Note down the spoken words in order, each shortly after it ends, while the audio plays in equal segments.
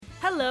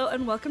Hello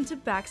and welcome to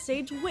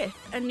Backstage With,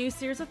 a new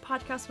series of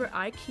podcasts where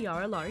I,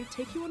 Kiara Laurie,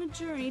 take you on a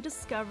journey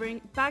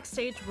discovering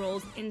backstage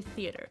roles in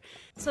theater.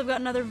 So I've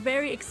got another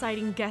very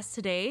exciting guest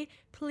today.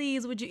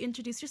 Please, would you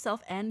introduce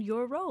yourself and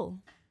your role?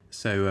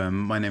 So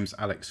my name's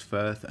Alex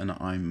Firth and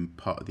I'm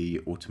part of the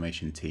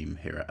automation team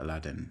here at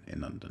Aladdin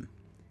in London.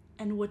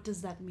 And what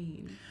does that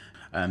mean?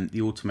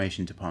 The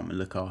automation department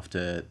look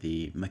after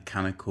the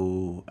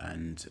mechanical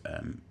and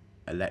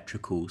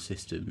electrical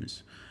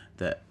systems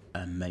that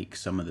make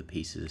some of the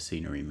pieces of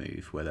scenery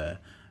move, whether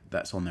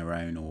that's on their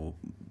own or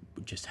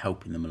just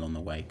helping them along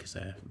the way because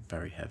they're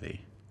very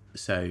heavy.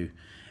 So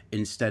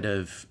instead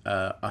of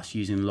us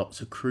using lots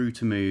of crew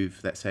to move,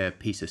 let's say, a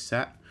piece of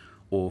set,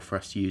 or for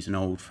us to use an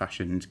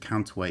old-fashioned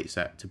counterweight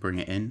set to bring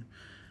it in,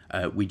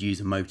 we'd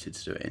use a motor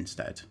to do it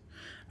instead.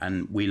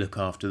 And we look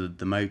after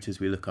the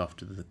motors, we look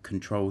after the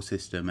control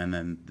system, and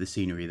then the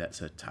scenery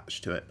that's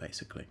attached to it,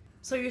 basically.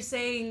 So you're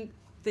saying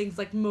things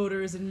like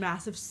motors and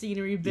massive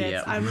scenery bits.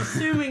 Yeah. I'm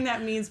assuming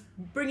that means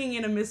bringing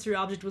in a mystery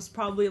object was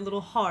probably a little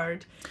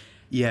hard.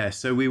 Yeah,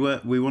 so we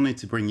wanted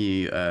to bring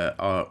you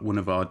one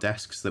of our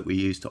desks that we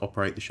use to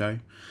operate the show,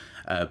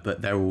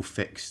 but they're all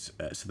fixed,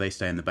 so they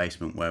stay in the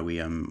basement where we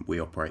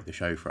operate the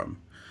show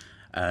from.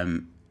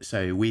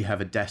 So we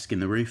have a desk in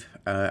the roof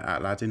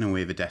at Aladdin, and we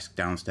have a desk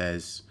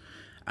downstairs,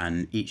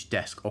 and each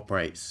desk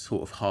operates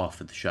sort of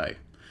half of the show.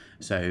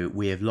 So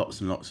we have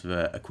lots and lots of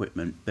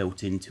equipment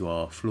built into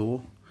our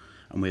floor,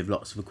 and we have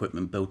lots of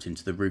equipment built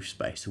into the roof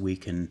space, so we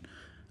can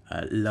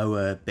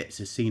lower bits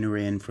of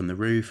scenery in from the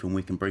roof, and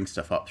we can bring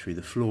stuff up through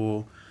the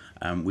floor.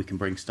 We can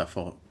bring stuff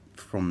up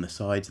from the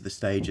sides of the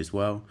stage as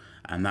well,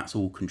 and that's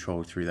all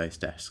controlled through those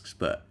desks.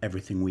 But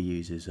everything we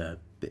use is a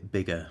bit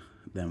bigger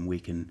than we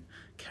can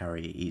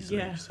carry easily.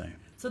 Yeah.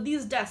 So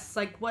these desks,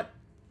 like what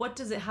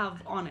does it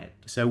have on it?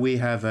 So we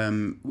have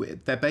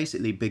they're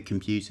basically big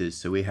computers.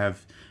 So we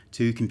have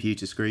 2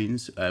 computer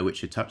screens,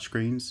 which are touch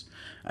screens,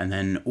 and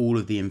then all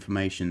of the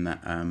information that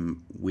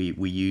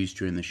we use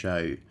during the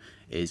show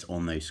is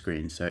on those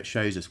screens. So it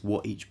shows us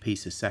what each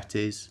piece of set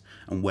is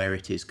and where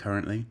it is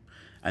currently.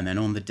 And then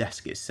on the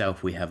desk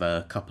itself, we have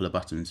a couple of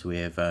buttons. We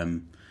have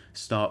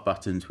start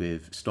buttons, we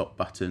have stop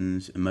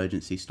buttons,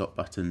 emergency stop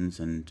buttons,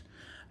 and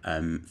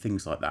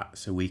things like that.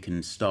 So we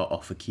can start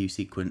off a cue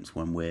sequence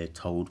when we're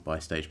told by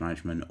stage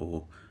management,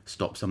 or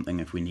stop something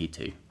if we need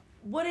to.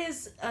 What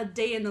is a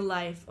day in the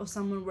life of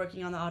someone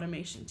working on the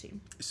automation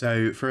team?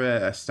 So for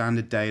a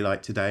standard day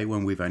like today,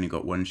 when we've only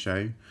got one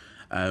show,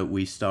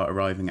 we start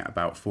arriving at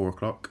about 4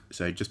 o'clock.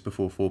 So just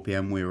before 4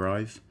 p.m. we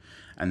arrive,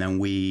 and then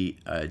we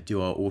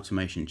do our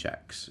automation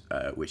checks,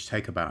 which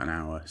take about an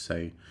hour.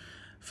 So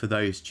for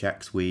those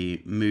checks,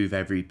 we move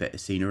every bit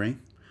of scenery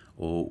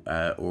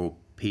or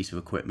piece of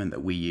equipment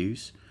that we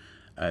use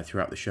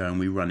throughout the show, and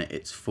we run it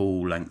its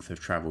full length of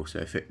travel. So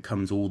if it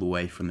comes all the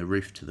way from the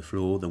roof to the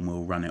floor, then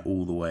we'll run it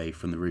all the way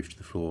from the roof to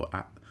the floor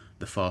at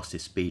the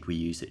fastest speed we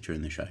use it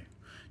during the show,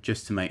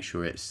 just to make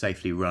sure it's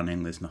safely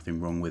running, there's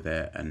nothing wrong with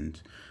it,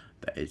 and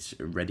that it's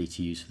ready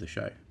to use for the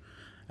show.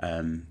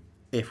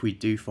 If we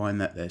do find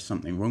that there's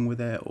something wrong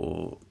with it,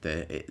 or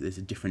there's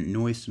a different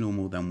noise to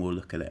normal, then we'll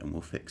look at it and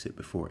we'll fix it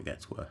before it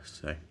gets worse.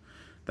 So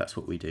that's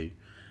what we do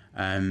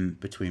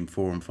between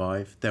 4 and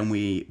 5. Then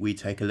we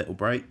take a little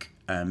break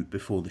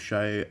before the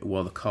show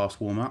while the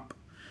cast warm up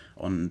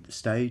on the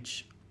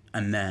stage,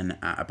 and then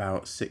at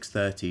about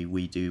 6:30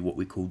 we do what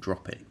we call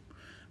drop-in,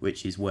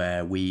 which is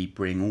where we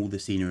bring all the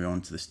scenery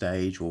onto the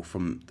stage or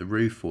from the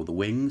roof or the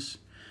wings,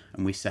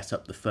 and we set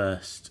up the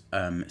first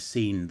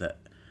scene that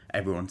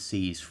everyone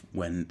sees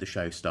when the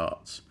show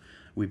starts.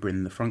 We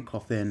bring the front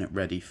cloth in,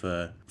 ready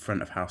for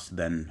front of house to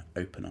then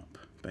open up,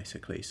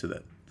 basically, so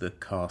that the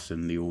cast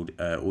and the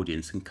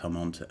audience can come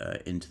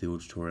into the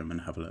auditorium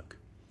and have a look.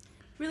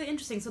 Really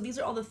interesting. So these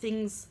are all the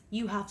things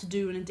you have to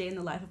do in a day in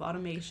the life of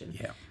automation.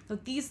 Yeah. So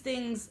these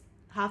things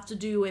have to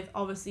do with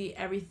obviously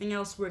everything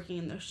else working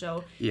in the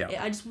show.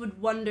 Yeah. I just would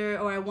wonder,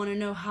 or I want to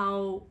know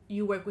how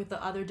you work with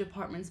the other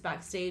departments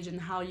backstage and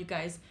how you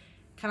guys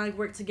kind of like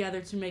work together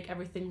to make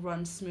everything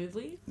run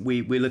smoothly.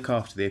 We look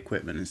after the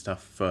equipment and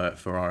stuff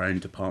for our own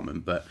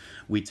department, but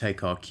we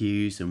take our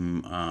cues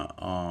and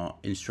our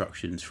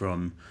instructions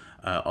from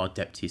our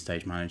deputy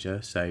stage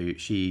manager. So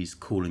she's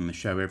calling the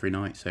show every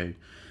night. So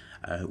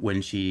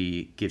when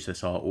she gives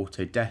us our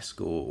auto desk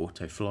or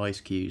auto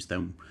flies cues,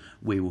 then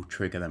we will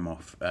trigger them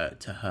off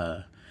to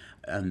her.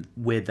 And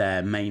we're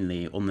there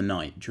mainly on the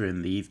night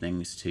during the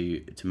evenings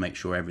to make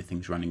sure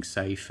everything's running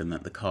safe and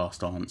that the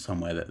cast aren't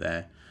somewhere that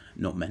they're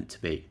not meant to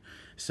be.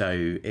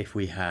 So if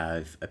we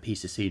have a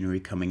piece of scenery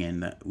coming in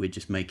that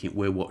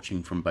we're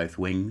watching from both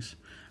wings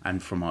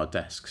and from our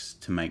desks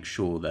to make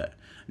sure that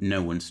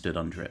no one stood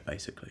under it,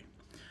 basically.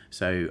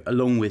 So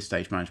along with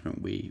stage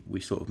management, we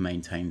sort of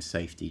maintain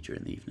safety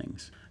during the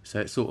evenings. So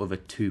it's sort of a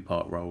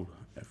 2-part role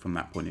from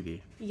that point of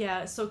view.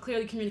 Yeah, so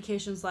clearly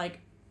communication's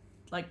like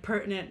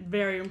pertinent,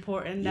 very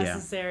important,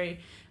 necessary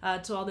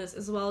to all this,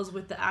 as well as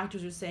with the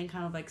actors, you're saying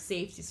kind of like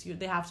safety. So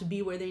they have to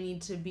be where they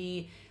need to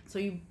be. So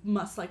you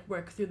must like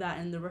work through that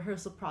in the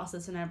rehearsal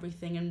process and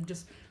everything, and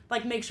just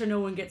like make sure no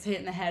one gets hit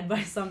in the head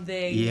by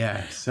something.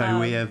 Yeah, so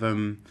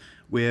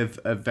we're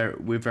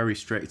very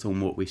strict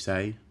on what we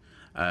say.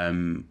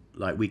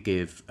 Like we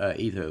give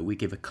either we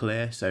give a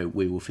clear, so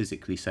we will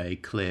physically say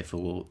clear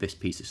for this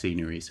piece of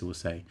scenery. So we'll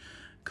say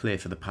clear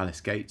for the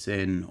palace gates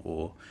in,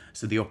 or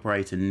so the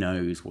operator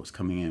knows what's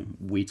coming in.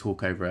 We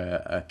talk over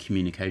a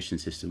communication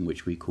system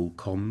which we call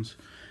comms,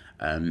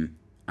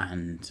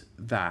 and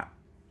that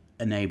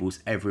enables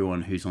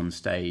everyone who's on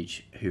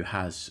stage who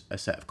has a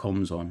set of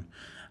comms on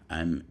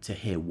to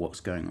hear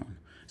what's going on.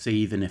 So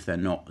even if they're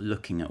not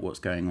looking at what's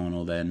going on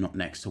or they're not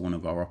next to one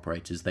of our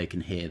operators, they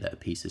can hear that a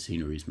piece of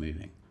scenery is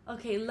moving.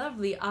 Okay,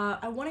 lovely.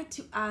 I wanted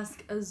to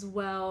ask as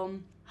well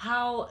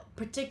how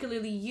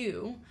particularly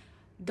you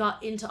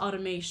got into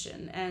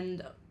automation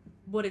and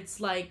what it's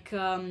like,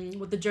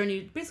 what the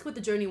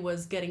journey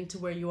was getting to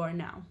where you are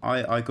now.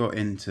 I got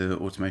into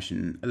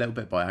automation a little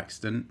bit by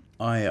accident.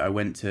 I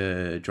went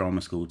to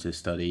drama school to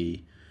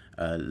study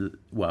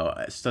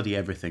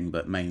everything,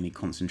 but mainly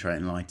concentrate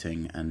in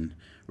lighting, and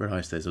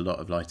realised there's a lot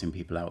of lighting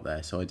people out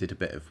there. So I did a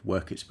bit of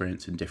work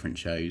experience in different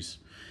shows,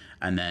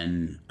 and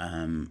then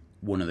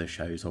one of the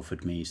shows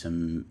offered me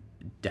some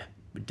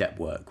dep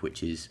work,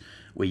 which is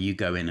where you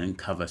go in and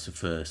cover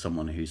for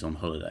someone who's on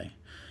holiday.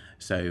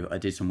 So I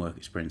did some work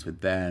experience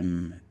with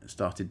them,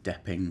 started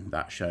depping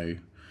that show,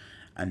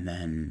 and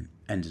then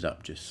ended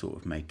up just sort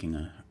of making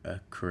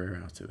a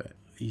career out of it.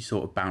 You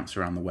sort of bounce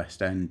around the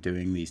West End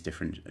doing these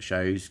different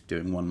shows,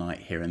 doing one night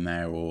here and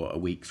there or a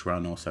week's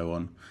run or so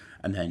on.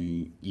 And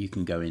then you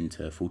can go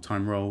into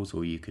full-time roles,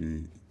 or you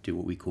can do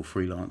what we call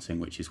freelancing,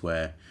 which is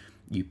where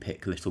you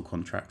pick little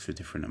contracts for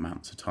different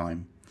amounts of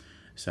time.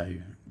 So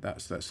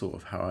that's sort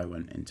of how I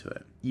went into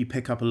it. You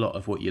pick up a lot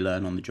of what you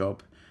learn on the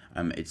job.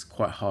 It's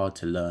quite hard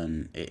to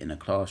learn it in a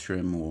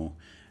classroom or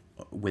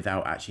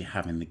without actually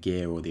having the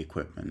gear or the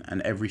equipment.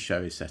 And every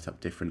show is set up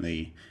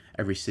differently.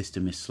 Every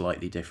system is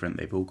slightly different.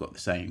 They've all got the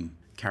same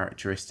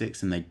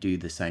characteristics and they do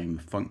the same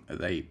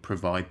they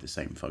provide the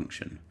same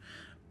function.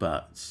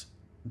 But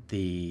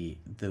the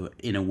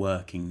inner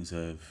workings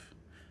of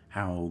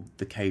how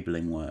the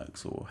cabling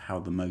works or how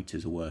the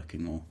motors are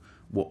working or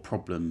what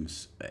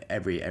problems,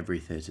 every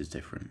theatre is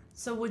different.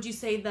 So would you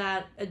say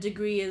that a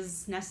degree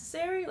is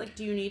necessary? Like,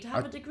 do you need to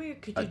have a degree, or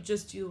could you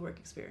just do the work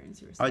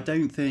experience yourself? I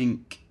don't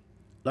think,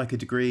 like, a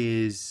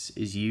degree is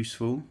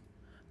useful,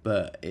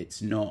 but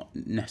it's not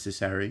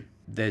necessary.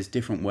 There's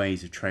different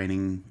ways of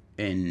training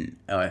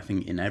I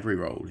think in every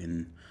role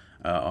in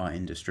our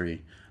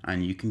industry,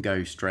 and you can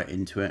go straight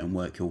into it and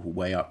work your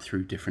way up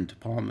through different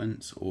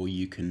departments, or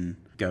you can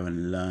go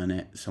and learn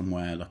it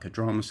somewhere like a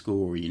drama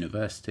school or a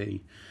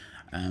university.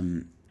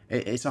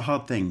 It's a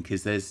hard thing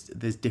because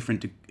there's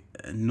different,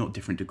 not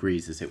different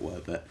degrees as it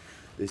were, but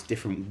there's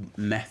different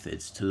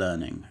methods to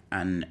learning,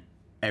 and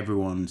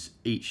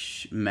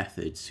each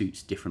method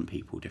suits different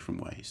people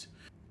different ways.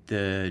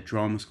 The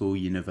drama school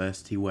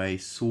university way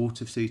sort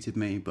of suited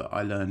me, but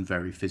I learned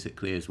very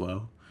physically as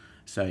well.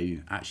 So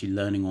actually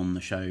learning on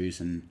the shows,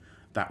 and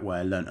that way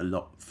I learned a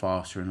lot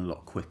faster and a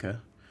lot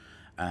quicker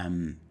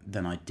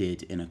than I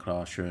did in a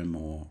classroom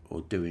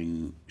or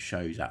doing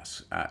shows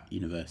at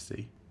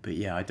university. But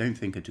yeah, I don't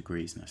think a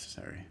degree is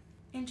necessary.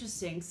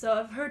 Interesting. So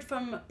I've heard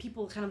from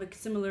people kind of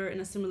in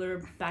a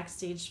similar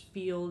backstage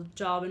field,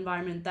 job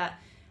environment, that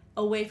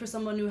a way for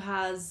someone who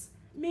has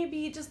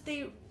maybe just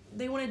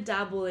they want to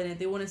dabble in it,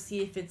 they want to see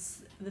if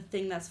it's the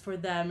thing that's for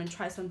them and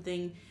try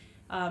something,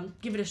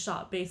 give it a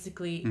shot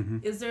basically. Mm-hmm.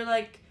 Is there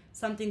like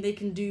something they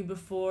can do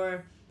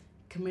before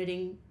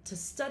committing to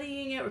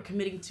studying it or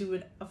committing to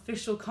an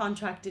official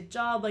contracted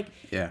job? Like,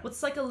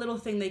 what's like a little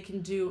thing they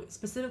can do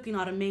specifically in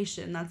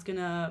automation that's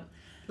gonna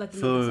let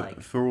them know what it's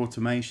like? For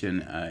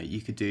automation,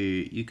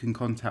 you can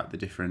contact the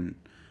different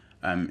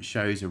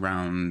shows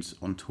around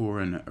on tour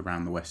and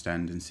around the West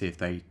End and see if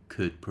they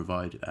could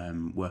provide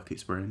work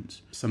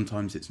experience.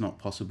 Sometimes it's not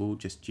possible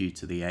just due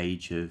to the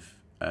age of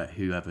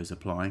whoever's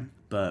applying,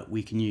 but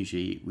we can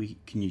usually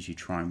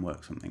try and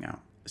work something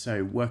out.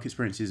 So work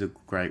experience is a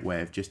great way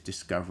of just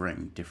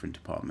discovering different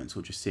departments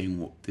or just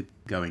seeing what the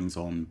goings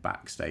on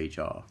backstage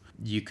are.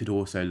 You could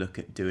also look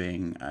at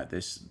doing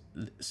there's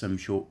some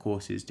short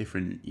courses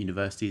different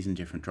universities and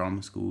different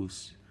drama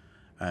schools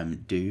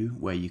do,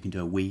 where you can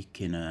do a week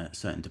in a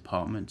certain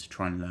department to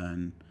try and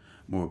learn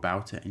more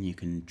about it, and you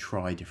can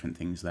try different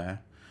things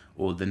there.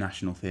 Or the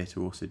National Theatre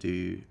also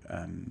do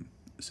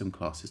some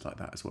classes like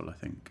that as well, I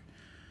think.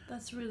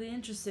 That's really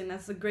interesting.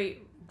 That's a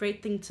great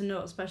thing to know,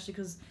 especially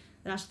because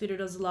the National Theatre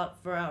does a lot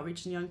for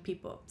outreach and young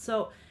people.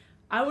 So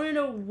I want to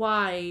know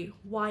why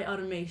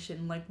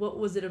automation? Like, what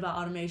was it about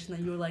automation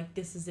that you were like,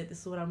 this is it, this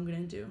is what I'm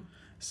going to do?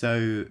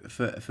 So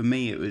for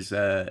me, it was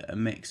a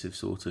mix of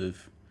sort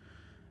of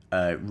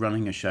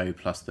running a show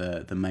plus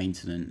the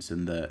maintenance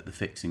and the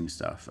fixing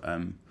stuff.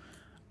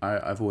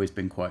 I've always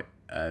been quite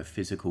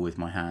physical with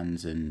my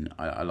hands, and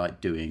I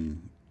like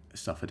doing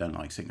stuff. I don't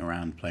like sitting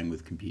around playing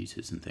with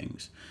computers and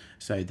things.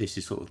 So this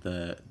is sort of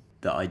the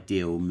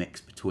ideal mix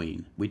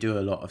between. We do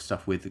a lot of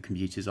stuff with the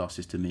computers. Our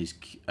system is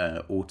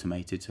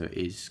automated, so it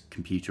is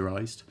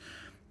computerized,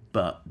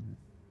 but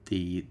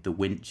the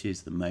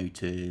winches, the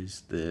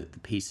motors, the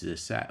pieces of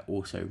set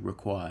also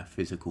require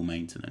physical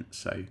maintenance.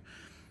 So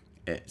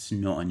it's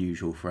not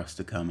unusual for us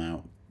to come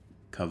out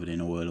covered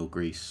in oil or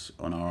grease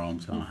on our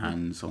arms and our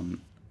hands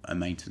on a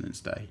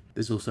maintenance day.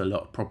 There's also a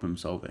lot of problem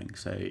solving.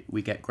 So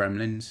we get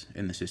gremlins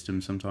in the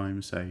system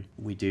sometimes. So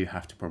we do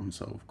have to problem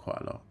solve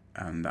quite a lot.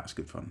 And that's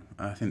good fun.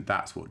 I think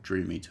that's what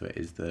drew me to it,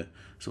 is the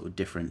sort of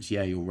difference.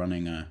 Yeah, you're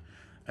running a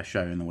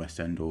show in the West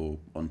End or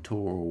on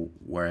tour or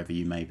wherever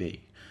you may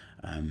be.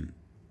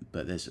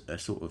 But there's a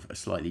sort of a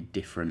slightly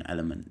different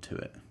element to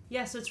it.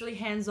 Yeah, so it's really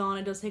hands-on.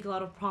 It does take a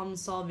lot of problem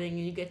solving,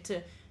 and you get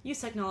to use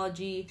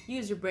technology,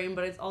 use your brain,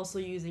 but it's also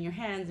using your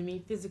hands and being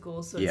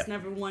physical. So it's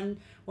never one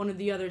or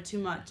the other too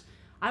much.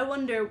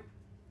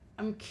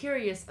 I'm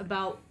curious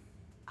about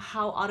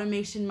how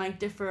automation might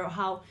differ, or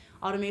how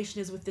automation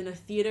is within a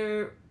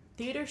theater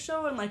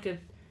show and like a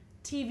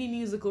TV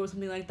musical or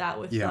something like that.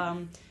 With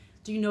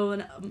do you know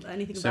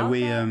anything about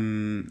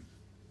that?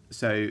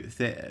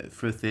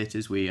 For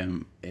theatres,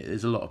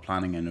 there's a lot of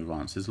planning in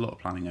advance. There's a lot of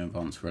planning in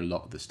advance for a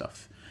lot of the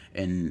stuff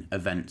in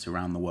events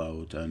around the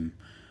world.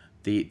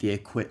 The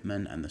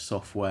equipment and the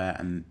software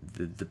and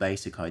the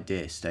basic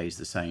idea stays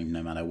the same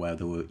no matter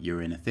whether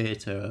you're in a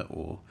theatre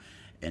or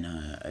in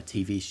a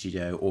TV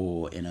studio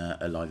or in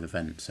a live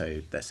event.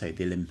 So let's say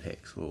the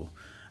Olympics or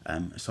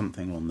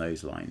something along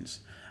those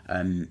lines.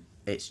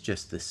 It's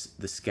just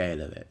the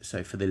scale of it.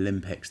 So for the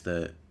Olympics,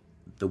 the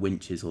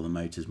winches or the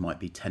motors might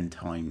be 10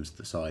 times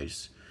the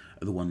size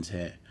of the ones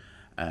here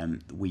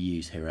we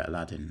use here at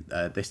Aladdin.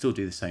 They still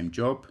do the same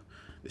job.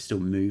 They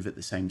still move at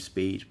the same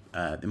speed.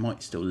 They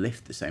might still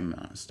lift the same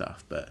amount of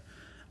stuff, but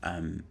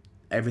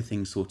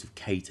everything's sort of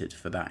catered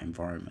for that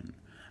environment.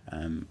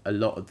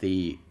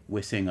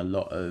 We're seeing a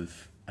lot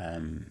of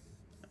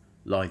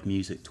live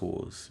music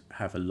tours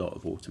have a lot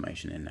of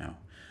automation in now.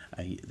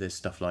 There's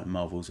stuff like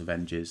Marvel's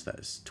Avengers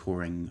that's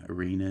touring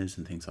arenas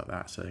and things like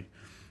that. So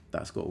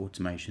that's got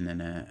automation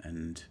in it,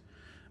 and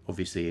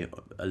obviously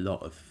a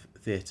lot of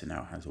theatre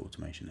now has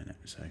automation in it.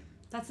 So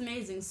that's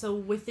amazing. So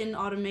within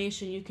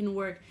automation, you can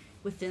work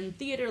within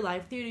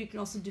live theater. You can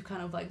also do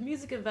kind of like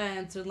music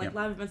events or like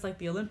live events like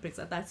the Olympics.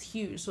 That's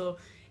huge. So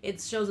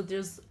it shows that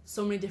there's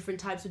so many different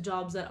types of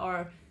jobs that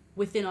are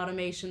within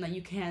automation that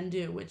you can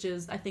do, which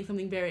is, I think,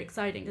 something very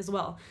exciting as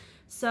well.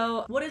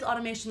 So what is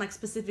automation like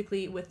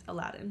specifically with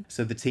Aladdin?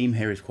 So the team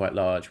here is quite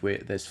large.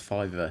 There's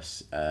 5 of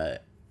us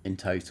in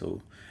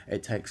total.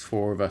 It takes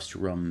 4 of us to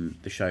run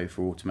the show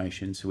for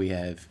automation. So we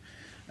have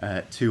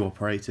 2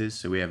 operators.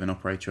 So we have an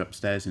operator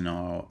upstairs in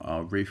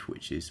our roof,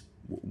 which is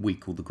what we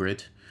call the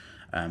grid.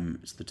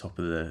 It's the top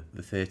of the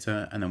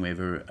theatre. And then we have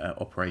an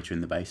operator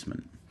in the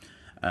basement.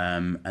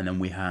 And then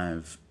we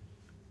have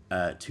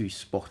 2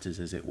 spotters,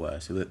 as it were.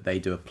 So that they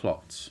do a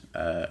plot,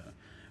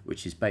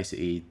 which is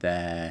basically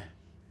their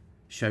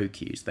show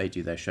cues. They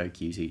do their show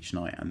cues each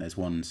night, and there's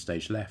one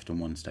stage left and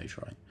one stage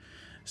right.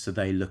 So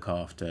they look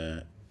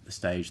after the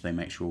stage. They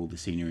make sure all the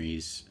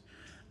scenery's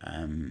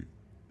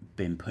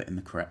been put in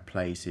the correct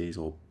places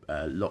or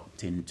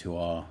locked into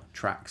our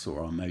tracks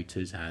or our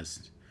motors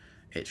as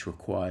it's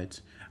required.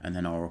 And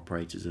then our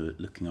operators are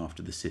looking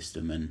after the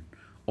system and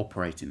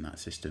operating that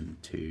system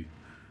to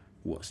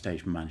what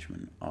stage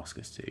management asks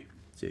us to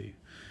do.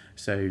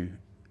 So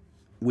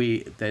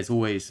there's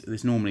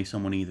normally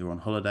someone either on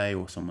holiday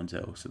or someone's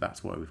ill. So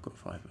that's why we've got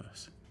 5 of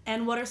us.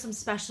 And what are some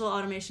special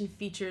automation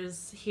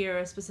features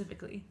here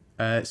specifically?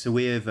 So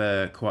we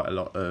have quite a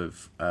lot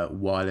of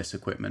wireless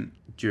equipment.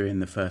 During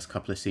the first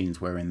couple of scenes,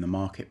 we're in the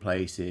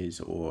marketplaces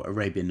or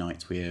Arabian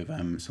Nights. We have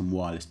some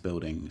wireless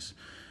buildings.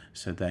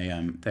 So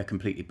they're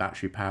completely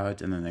battery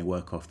powered, and then they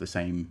work off the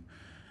same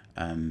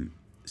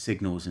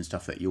signals and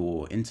stuff that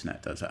your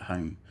internet does at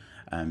home.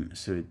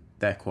 So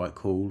they're quite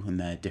cool and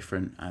they're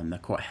different, and they're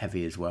quite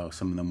heavy as well.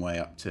 Some of them weigh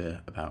up to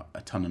about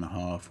 1.5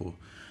 tons or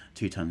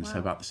 2 tons, wow. So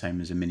about the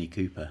same as a Mini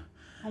Cooper.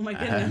 Oh my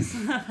goodness.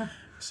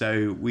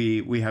 So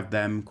we have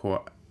them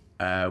quite.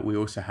 We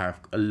also have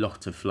a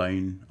lot of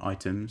flown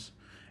items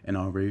in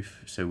our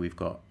roof. So we've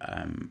got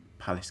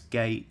palace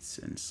gates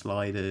and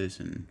sliders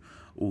and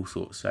all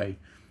sorts. So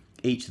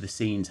each of the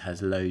scenes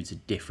has loads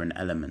of different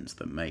elements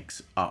that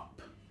makes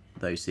up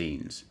those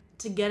scenes.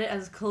 To get it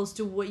as close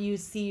to what you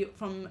see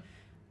from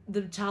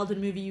the childhood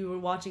movie you were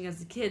watching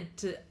as a kid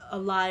to a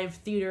live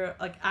theater,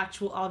 like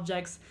actual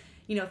objects,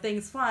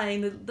 things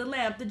flying, the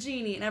lamp, the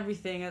genie, and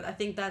everything. I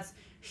think that's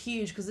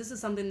huge, because this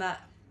is something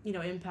that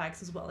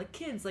impacts as well, like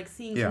kids, like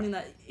seeing something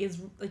that is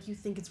like you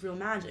think it's real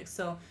magic.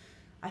 So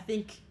I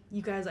think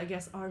you guys, I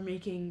guess, are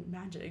making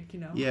magic.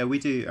 Yeah, we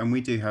do, and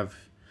we do have.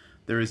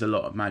 There is a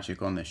lot of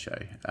magic on this show,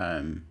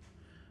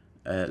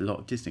 a lot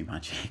of Disney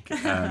magic,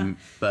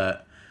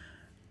 but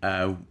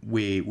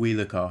we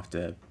look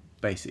after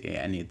basically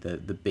any of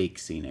the big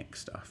scenic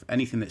stuff,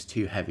 anything that's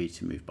too heavy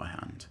to move by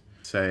hand.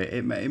 So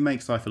it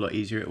makes life a lot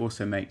easier. It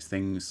also makes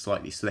things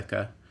slightly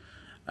slicker.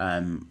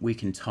 We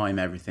can time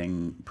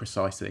everything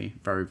precisely,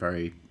 very,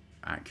 very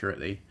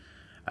accurately.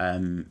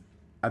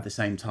 At the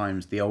same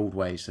time, the old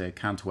way, so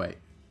counterweight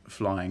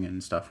flying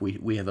and stuff,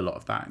 we have a lot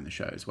of that in the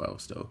show as well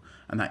still,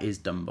 and that is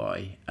done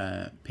by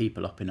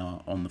people up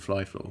on the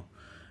fly floor.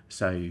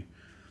 So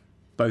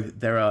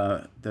there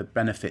are the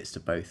benefits to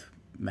both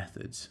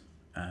methods,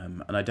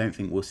 and I don't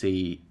think we'll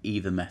see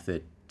either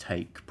method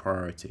take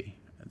priority.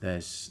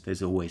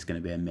 There's always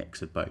going to be a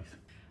mix of both.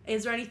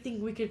 Is there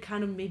anything we could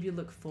kind of maybe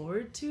look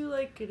forward to,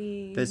 like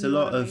any? There's a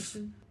lot of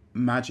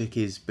magic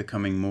is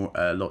becoming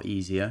a lot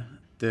easier.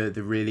 The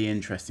really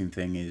interesting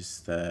thing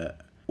is that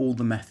all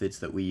the methods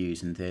that we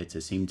use in theatre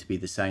seem to be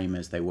the same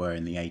as they were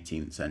in the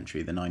 18th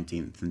century, the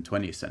 19th and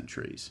 20th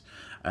centuries.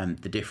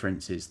 The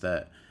difference is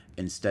that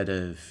instead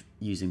of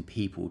using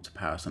people to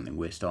power something,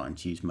 we're starting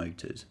to use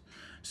motors.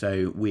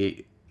 So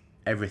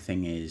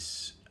everything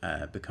is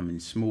becoming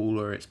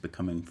smaller, it's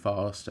becoming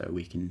faster,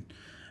 we can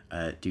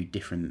do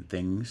different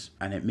things.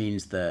 And it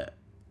means that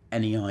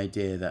any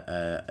idea that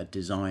a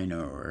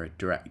designer or a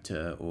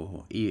director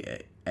or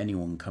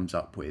anyone comes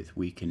up with,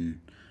 we can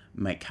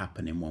make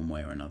happen in one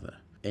way or another.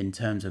 In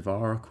terms of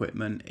our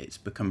equipment, it's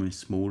becoming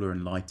smaller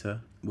and lighter.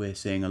 We're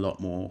seeing a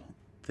lot more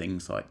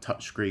things like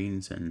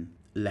touchscreens and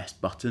less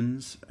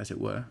buttons, as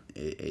it were.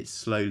 It's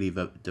slowly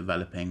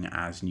developing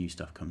as new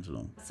stuff comes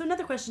along. So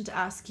another question to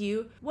ask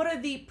you, what are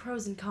the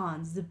pros and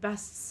cons, the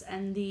bests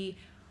and the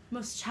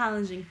most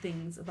challenging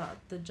things about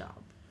the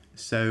job?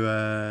 So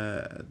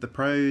the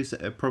pros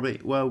are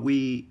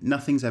probably,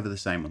 nothing's ever the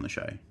same on the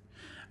show.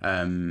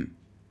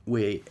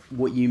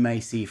 What you may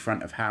see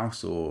front of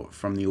house or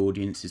from the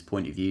audience's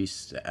point of view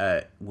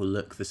will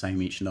look the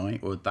same each night,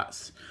 or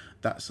that's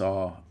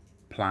our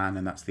plan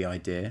and that's the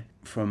idea.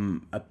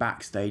 From a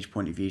backstage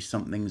point of view,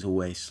 something's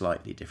always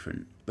slightly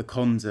different. The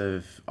cons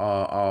of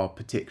our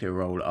particular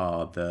role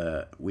are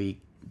that we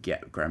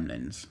get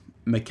gremlins,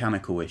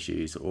 mechanical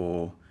issues,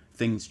 or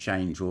things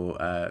change,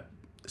 or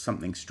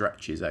something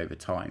stretches over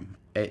time.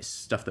 It's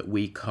stuff that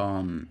we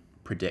can't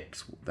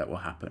predict that will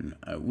happen.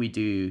 We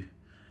do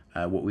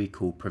what we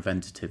call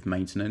preventative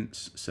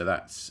maintenance. So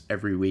that's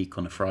every week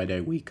on a Friday,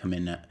 we come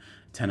in at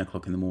 10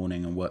 o'clock in the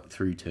morning and work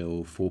through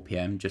till 4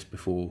 p.m. just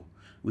before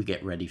we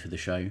get ready for the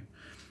show.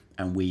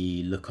 And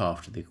we look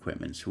after the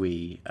equipment. So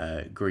we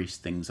grease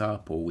things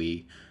up, or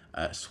we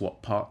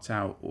swap parts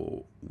out,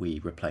 or we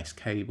replace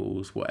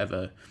cables,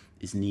 whatever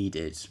is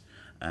needed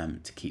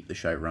to keep the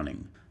show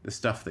running. The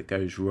stuff that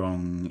goes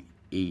wrong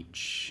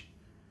each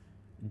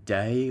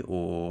day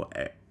or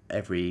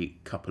every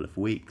couple of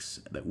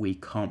weeks that we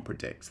can't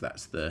predict,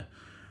 that's the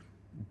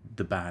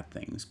bad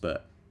things.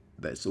 But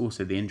that's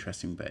also the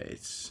interesting bit.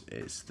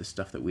 It's the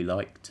stuff that we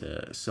like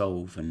to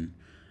solve and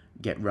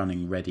get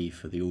running ready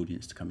for the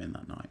audience to come in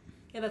that night.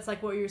 Yeah, that's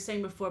like what you were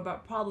saying before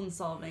about problem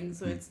solving.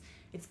 So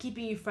it's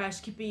keeping you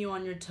fresh, keeping you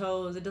on your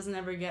toes. It doesn't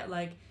ever get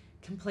like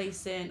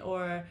complacent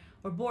or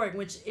boring,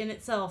 which in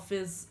itself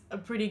is a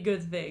pretty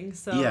good thing.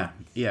 So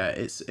yeah,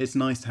 it's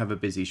nice to have a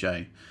busy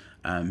show.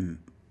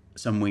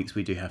 Some weeks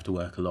we do have to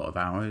work a lot of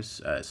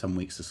hours. Some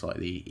weeks are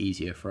slightly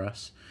easier for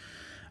us.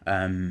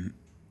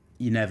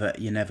 You're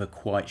never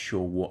quite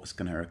sure what's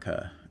going to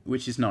occur,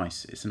 which is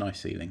nice. It's a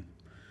nice feeling.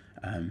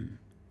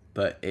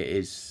 But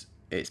it's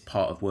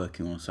part of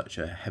working on such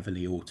a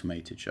heavily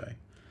automated show.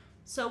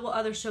 So what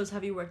other shows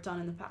have you worked on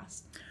in the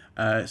past?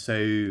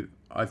 So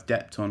I've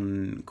depped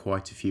on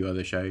quite a few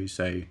other shows.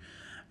 So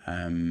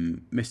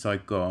Miss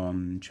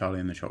Saigon, Charlie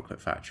and the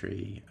Chocolate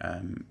Factory,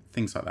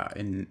 things like that,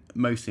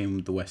 mostly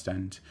in the West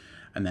End.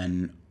 And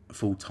then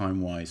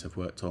full-time wise, I've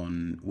worked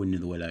on Wind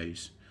in the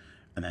Willows,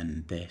 and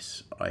then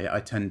this. I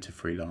tend to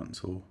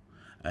freelance or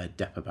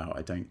dep about.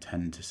 I don't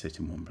tend to sit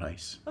in one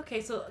place.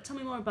 Okay, so tell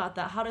me more about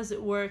that. How does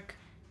it work,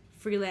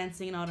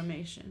 freelancing and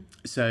automation?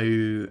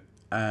 So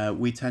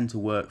we tend to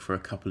work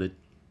for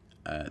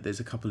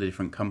there's a couple of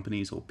different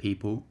companies or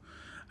people,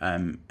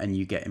 and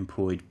you get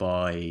employed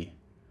by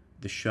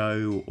the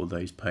show or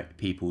those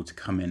people to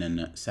come in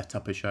and set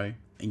up a show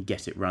and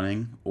get it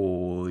running,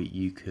 or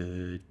you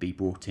could be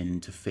brought in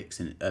to fix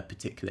a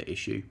particular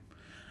issue.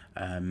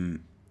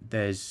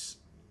 There's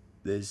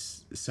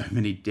so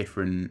many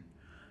different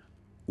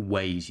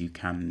ways you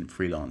can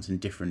freelance and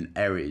different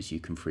areas you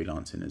can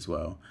freelance in as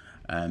well.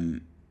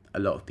 A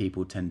lot of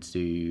people tend to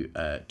do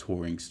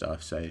touring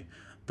stuff, so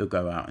they'll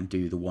go out and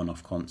do the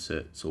one-off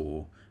concerts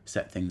or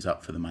set things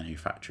up for the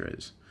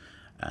manufacturers.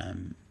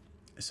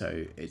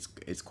 So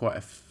it's quite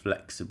a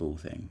flexible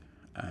thing.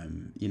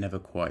 You're never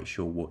quite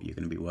sure what you're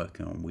going to be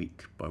working on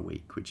week by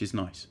week, which is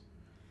nice.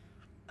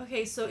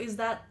 Okay, so is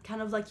that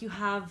kind of like you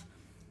have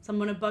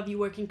someone above you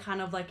working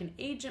kind of like an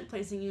agent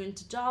placing you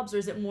into jobs, or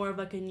is it more of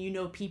like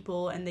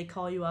people and they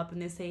call you up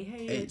and they say,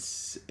 hey?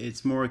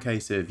 It's more a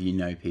case of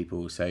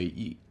people, so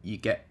you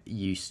get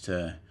used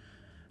to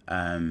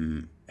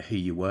who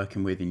you're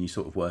working with, and you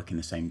sort of work in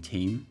the same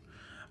team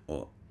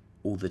or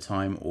all the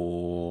time,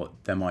 or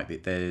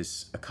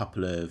there's a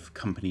couple of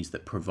companies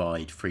that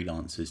provide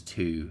freelancers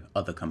to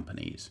other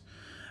companies.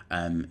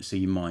 So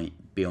you might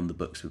be on the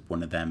books with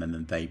one of them, and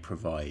then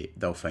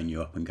they'll phone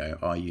you up and go,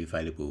 are you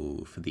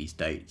available for these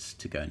dates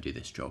to go and do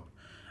this job?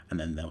 And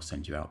then they'll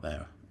send you out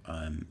there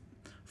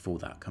for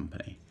that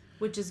company.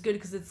 Which is good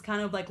because it's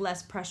kind of like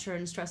less pressure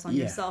and stress on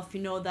yourself.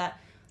 You know that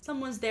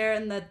someone's there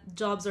and that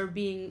jobs are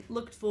being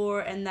looked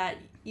for, and that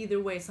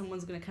either way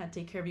someone's going to kind of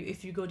take care of you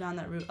if you go down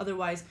that route.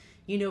 Otherwise,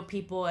 you know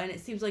people, and it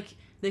seems like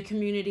the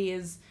community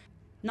is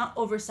not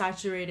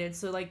oversaturated,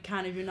 so like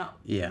kind of you're not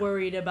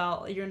worried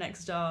about your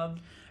next job.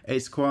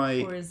 It's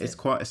quite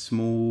a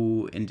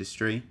small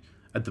industry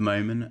at the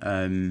moment.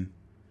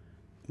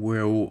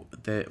 We're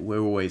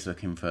always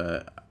looking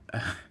for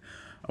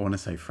I want to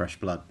say fresh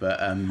blood, but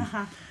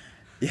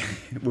yeah,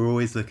 we're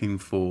always looking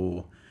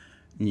for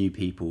new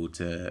people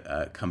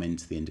to come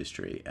into the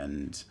industry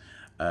and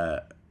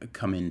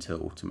come into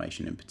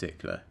automation in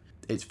particular.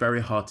 It's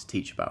very hard to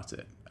teach about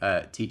it.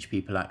 Teach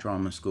people at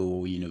drama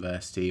school or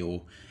university,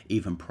 or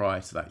even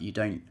prior to that.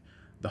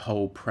 The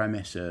whole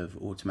premise of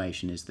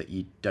automation is that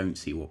you don't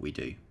see what we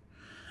do.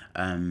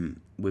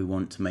 We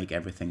want to make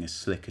everything as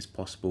slick as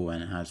possible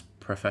and as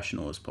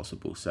professional as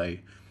possible. So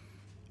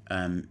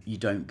you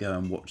don't go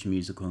and watch a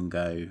musical and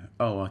go,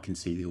 oh, I can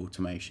see the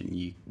automation.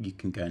 You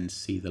can go and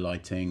see the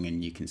lighting,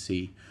 and you can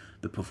see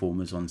the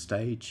performers on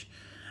stage.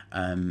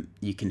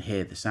 You can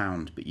hear the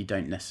sound, but you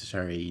don't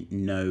necessarily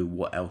know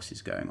what else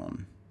is going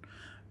on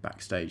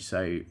backstage.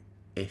 So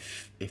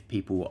if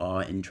people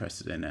are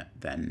interested in it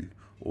then,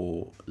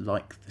 or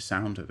like the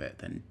sound of it,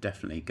 then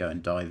definitely go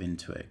and dive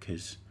into it,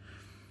 because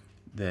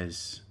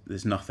there's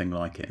nothing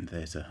like it in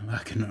theatre. I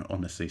can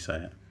honestly say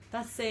it.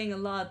 That's saying a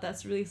lot.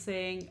 That's really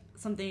saying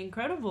something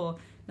incredible.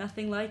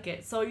 Nothing like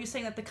it. So you're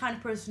saying that the kind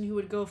of person who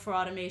would go for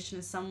automation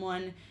is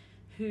someone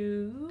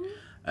who...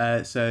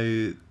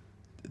 So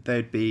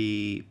they'd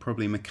be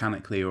probably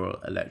mechanically or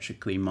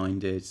electrically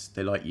minded.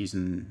 They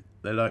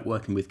like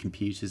working with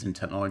computers and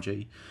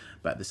technology,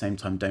 but at the same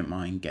time don't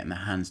mind getting their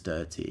hands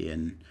dirty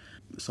and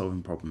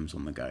solving problems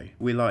on the go.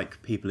 We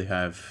like people who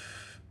have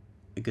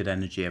a good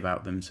energy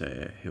about them,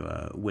 so who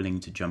are willing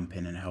to jump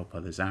in and help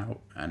others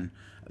out, and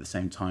at the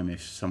same time,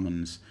 if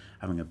someone's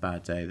having a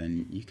bad day,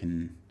 then you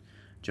can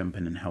jump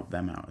in and help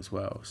them out as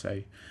well.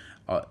 So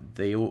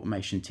the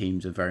automation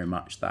teams are very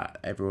much that.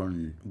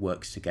 Everyone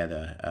works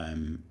together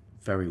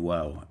very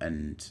well,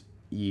 and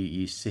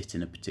you sit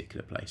in a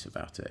particular place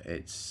about it.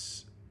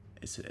 It's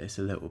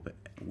a little bit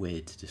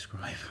weird to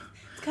describe.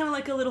 It's kind of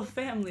like a little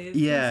family. It's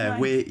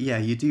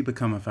nice. You do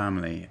become a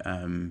family.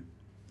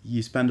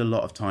 You spend a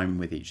lot of time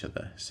with each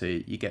other, so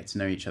you get to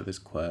know each other's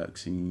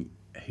quirks and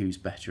who's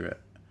better at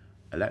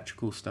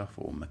electrical stuff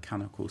or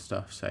mechanical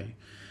stuff. So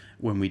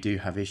when we do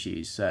have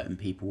issues, certain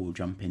people will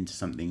jump into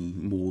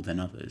something more than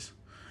others,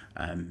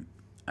 and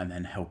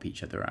then help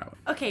each other out.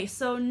 Okay,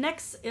 so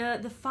next,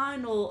 the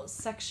final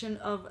section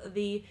of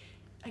the,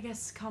 I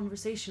guess,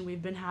 conversation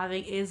we've been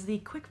having is the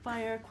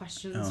quickfire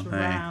questions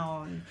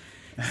round.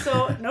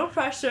 So no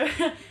pressure.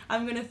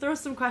 I'm going to throw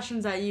some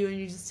questions at you, and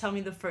you just tell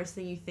me the first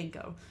thing you think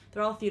of.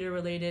 They're all theater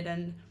related,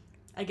 and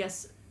I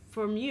guess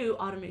from you,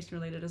 automation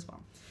related as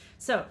well.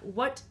 So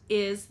what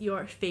is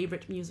your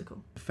favorite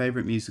musical?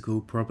 Favorite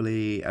musical,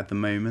 probably at the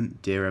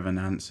moment, Dear Evan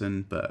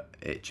Hansen, but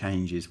it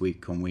changes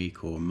week on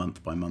week or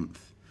month by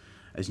month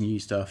as new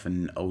stuff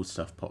and old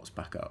stuff pops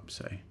back up.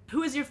 So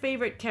who is your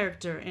favorite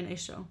character in a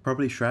show?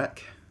 Probably Shrek.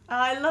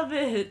 I love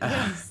it.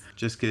 Yes.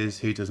 Just because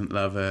who doesn't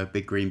love a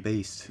big green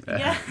beast?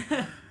 Yeah.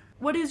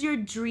 What is your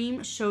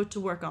dream show to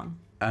work on?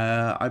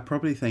 I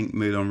probably think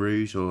Moulin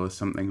Rouge or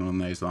something along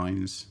those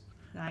lines.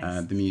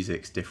 Nice. The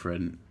music's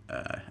different,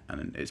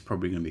 and it's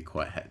probably going to be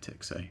quite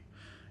hectic. So,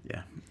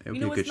 yeah, it'll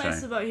be a good show. What's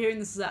nice about hearing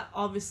this is that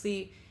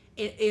obviously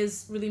it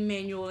is really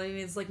manual and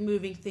it's like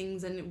moving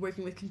things and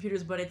working with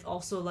computers, but it's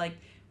also like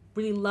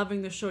really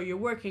loving the show you're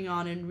working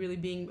on and really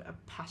being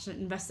passionate,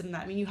 invested in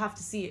that. I mean, you have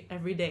to see it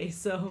every day,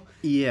 so...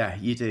 Yeah,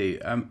 you do.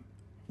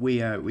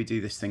 We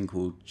do this thing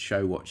called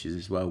show watches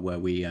as well, where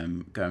we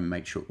go and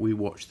make sure we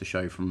watch the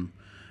show from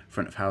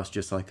front of house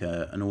just like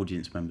an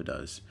audience member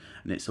does,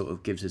 and it sort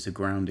of gives us a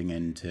grounding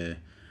into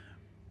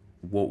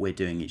what we're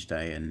doing each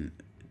day, and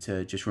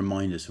to just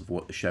remind us of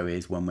what the show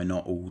is when we're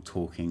not all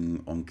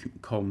talking on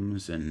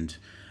comms and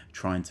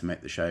trying to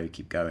make the show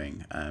keep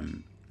going.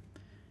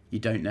 You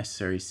don't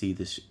necessarily see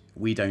this.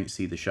 We don't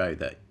see the show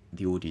that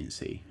the audience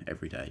see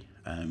every day.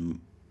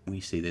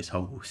 We see this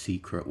whole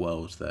secret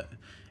world that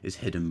is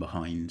hidden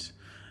behind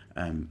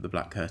the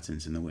black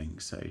curtains in the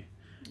wings. So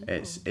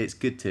it's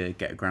good to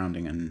get a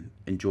grounding and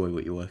enjoy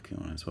what you're working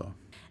on as well.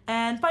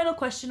 And final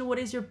question, what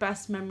is your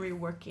best memory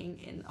working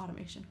in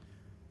automation?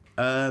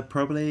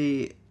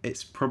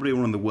 It's probably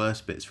one of the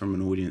worst bits from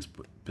an audience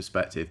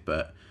perspective,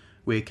 but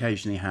we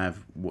occasionally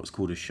have what's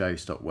called a show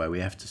stop, where we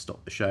have to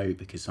stop the show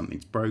because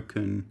something's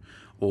broken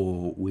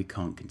or we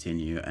can't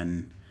continue.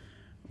 And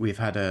we've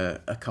had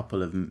a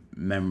couple of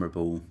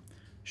memorable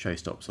show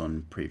stops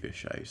on previous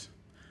shows,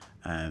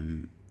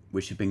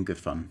 which have been good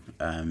fun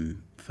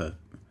for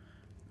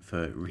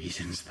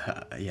reasons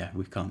that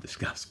we can't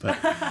discuss. But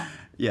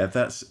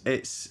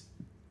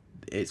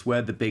it's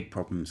where the big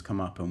problems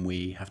come up, and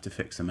we have to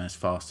fix them as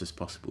fast as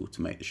possible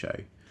to make the show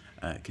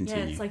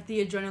continue. Yeah, it's like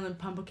the adrenaline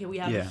pump. Okay, we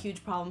have a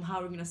huge problem. How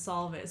are we going to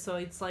solve it? So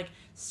it's like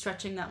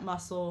stretching that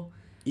muscle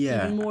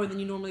Yeah, even more than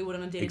you normally would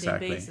on a day-to-day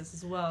exactly. basis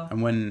as well.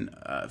 And when,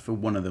 for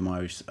one of them,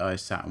 I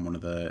sat on one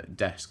of the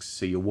desks,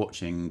 so you're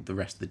watching the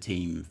rest of the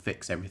team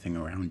fix everything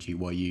around you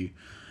while you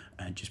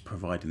just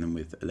providing them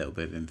with a little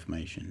bit of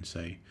information.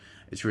 So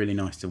it's really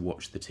nice to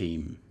watch the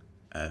team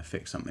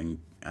fix something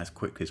as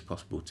quickly as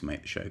possible to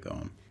make the show go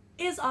on.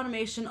 Is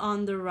automation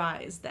on the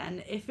rise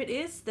then? If it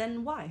is,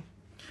 then why?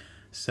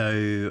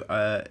 So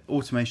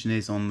automation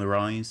is on the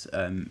rise.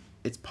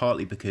 It's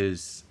partly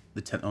because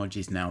the technology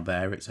is now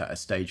there. It's at a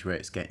stage where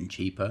it's getting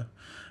cheaper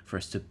for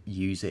us to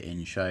use it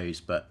in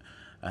shows, but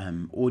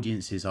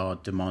audiences are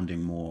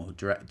demanding more.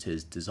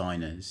 Directors,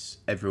 designers,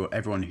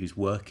 everyone who's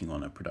working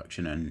on a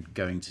production and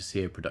going to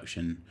see a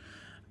production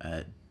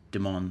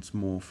demands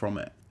more from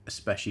it,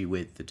 especially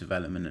with the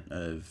development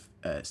of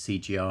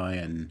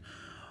CGI and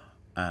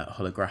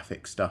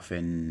holographic stuff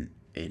in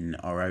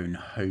our own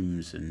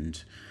homes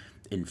and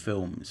in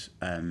films.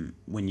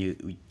 When you're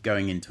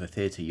going into a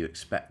theatre, you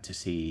expect to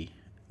see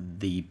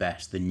the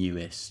best, the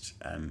newest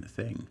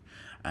thing,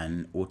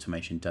 and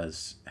automation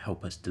does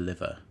help us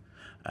deliver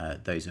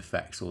those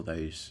effects or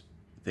those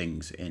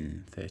things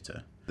in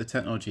theatre. The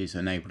technology has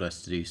enabled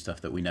us to do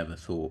stuff that we never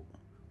thought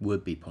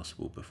would be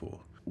possible before.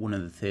 One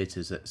of the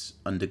theatres that's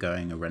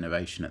undergoing a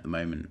renovation at the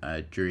moment,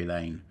 Drury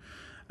Lane,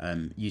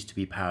 used to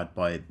be powered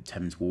by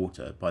Thames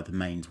Water, by the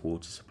mains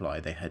water supply.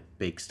 They had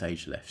big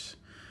stage lifts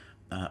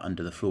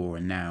under the floor,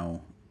 and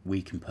now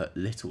we can put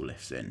little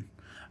lifts in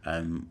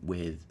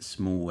with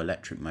small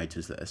electric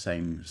motors that are the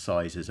same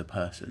size as a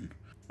person.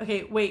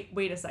 Okay,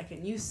 wait a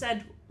second. You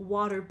said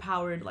water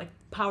powered, like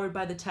powered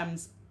by the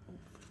Thames.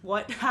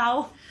 What?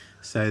 How?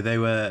 So they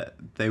were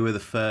the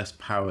first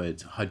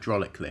powered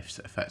hydraulic lifts,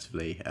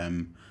 effectively,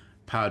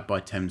 powered by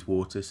Thames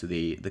Water. So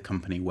the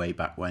company way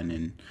back when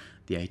in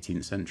the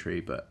 18th century,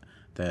 but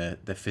they're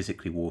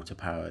physically water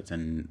powered,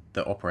 and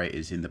the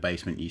operators in the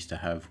basement used to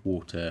have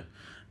water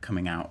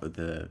coming out of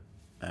the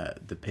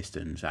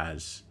pistons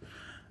as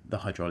the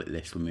hydraulic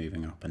lifts were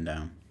moving up and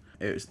down.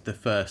 It was the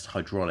first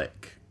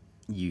hydraulic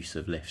use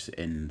of lifts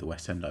in the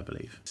West End, I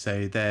believe.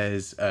 So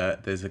there's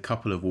a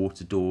couple of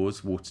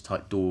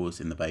watertight doors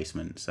in the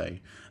basement. So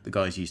the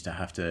guys used to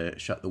have to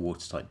shut the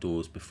watertight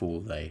doors before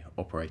they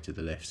operated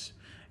the lifts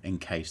in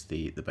case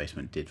the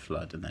basement did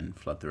flood and then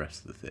flood the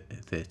rest of the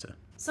theatre.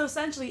 So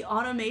essentially,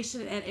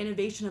 automation and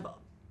innovation have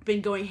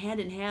been going hand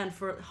in hand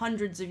for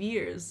hundreds of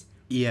years.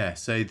 Yeah,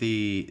 so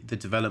the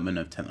development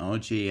of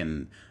technology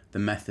and the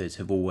methods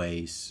have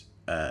always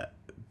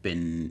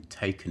been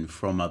taken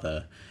from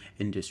other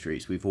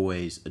industries. We've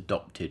always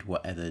adopted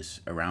whatever's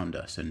around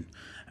us and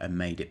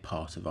made it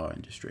part of our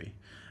industry.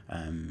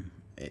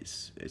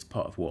 It's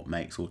part of what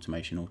makes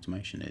automation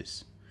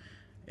is.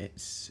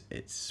 It's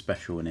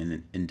special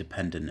and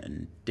independent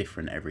and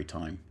different every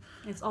time.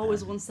 It's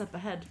always one step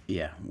ahead.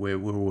 Yeah, we're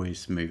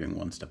always moving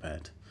one step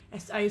ahead.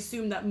 I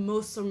assume that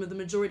the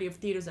majority of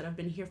theaters that have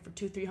been here for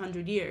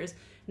 200-300 years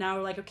now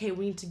are like, okay,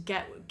 we need to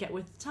get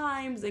with the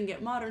times and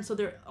get modern. So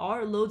there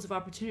are loads of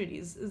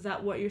opportunities. Is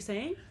that what you're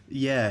saying?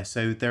 Yeah,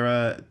 so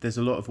there's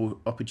a lot of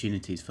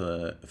opportunities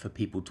for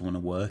people to want to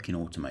work in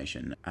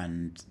automation,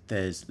 and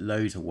there's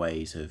loads of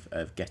ways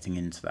of getting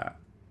into that.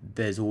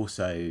 There's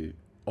also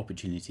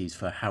opportunities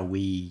for how we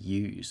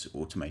use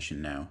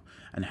automation now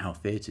and how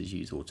theatres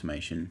use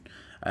automation.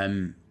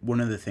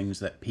 One of the things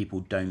that people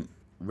don't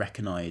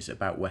recognise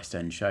about West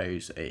End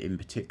shows in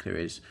particular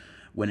is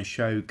when a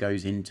show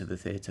goes into the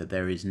theatre,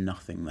 there is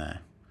nothing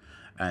there.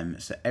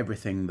 So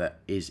everything that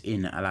is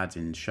in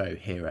Aladdin's show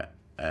here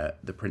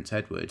at the Prince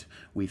Edward,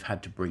 we've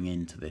had to bring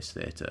into this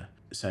theatre.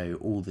 So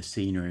all the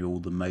scenery, all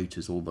the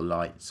motors, all the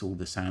lights, all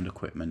the sound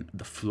equipment,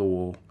 the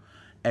floor,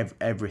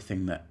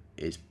 everything that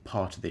is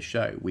part of this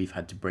show, we've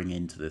had to bring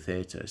into the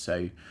theatre.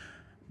 So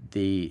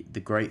the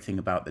great thing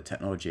about the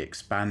technology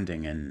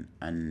expanding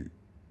and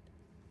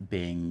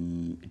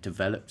being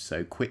developed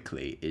so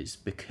quickly is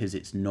because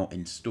it's not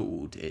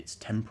installed, it's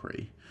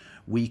temporary.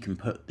 We can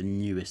put the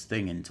newest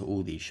thing into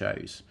all these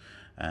shows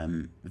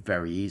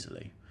very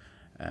easily,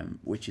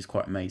 which is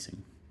quite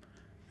amazing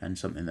and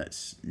something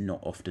that's not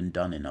often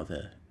done in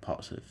other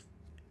parts of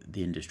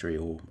the industry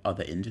or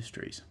other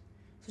industries.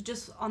 So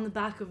just on the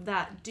back of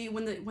that,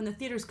 when the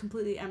theater is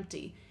completely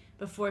empty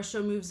before a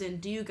show moves in,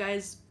 do you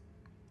guys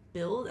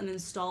build and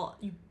install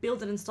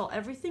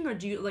everything, or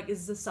do you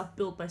is this stuff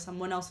built by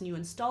someone else and you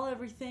install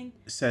everything?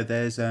 So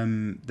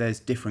there's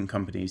different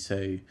companies.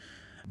 So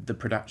the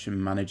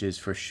production managers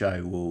for a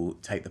show will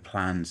take the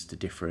plans to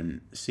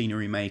different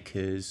scenery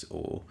makers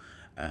or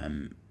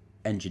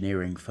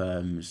engineering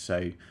firms.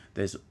 So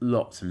there's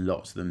lots and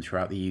lots of them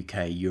throughout the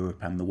UK, Europe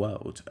and the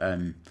world.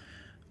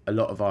 A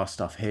lot of our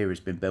stuff here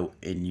has been built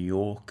in New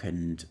York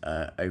and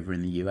over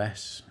in the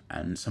US,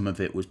 and some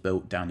of it was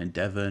built down in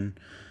Devon.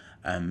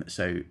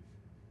 So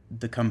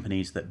the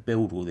companies that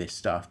build all this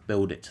stuff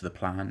build it to the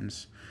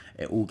plans.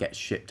 It all gets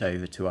shipped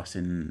over to us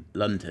in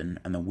London,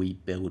 and then we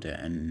build it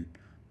and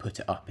put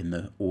it up in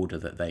the order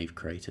that they've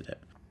created it.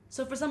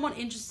 So for someone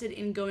interested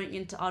in going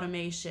into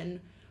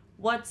automation,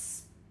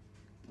 what's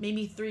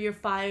maybe 3 or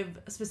 5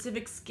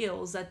 specific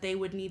skills that they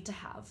would need to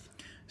have?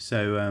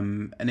 So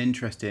an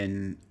interest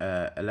in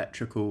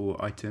electrical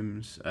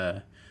items,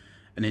 an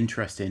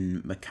interest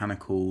in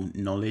mechanical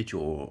knowledge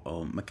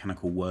or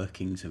mechanical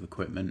workings of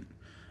equipment.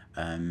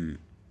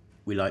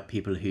 We like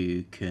people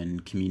who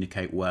can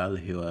communicate well,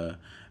 who are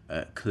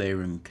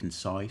clear and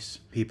concise,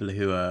 people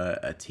who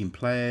are team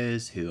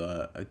players, who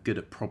are good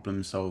at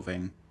problem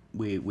solving.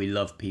 We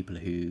love people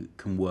who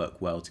can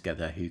work well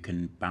together, who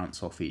can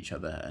bounce off each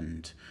other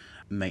and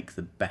make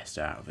the best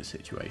out of a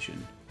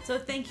situation. So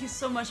thank you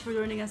so much for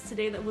joining us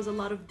today. That was a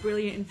lot of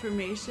brilliant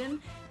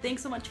information.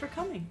 Thanks so much for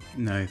coming.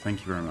 No, thank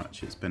you very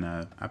much. It's been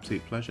an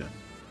absolute pleasure.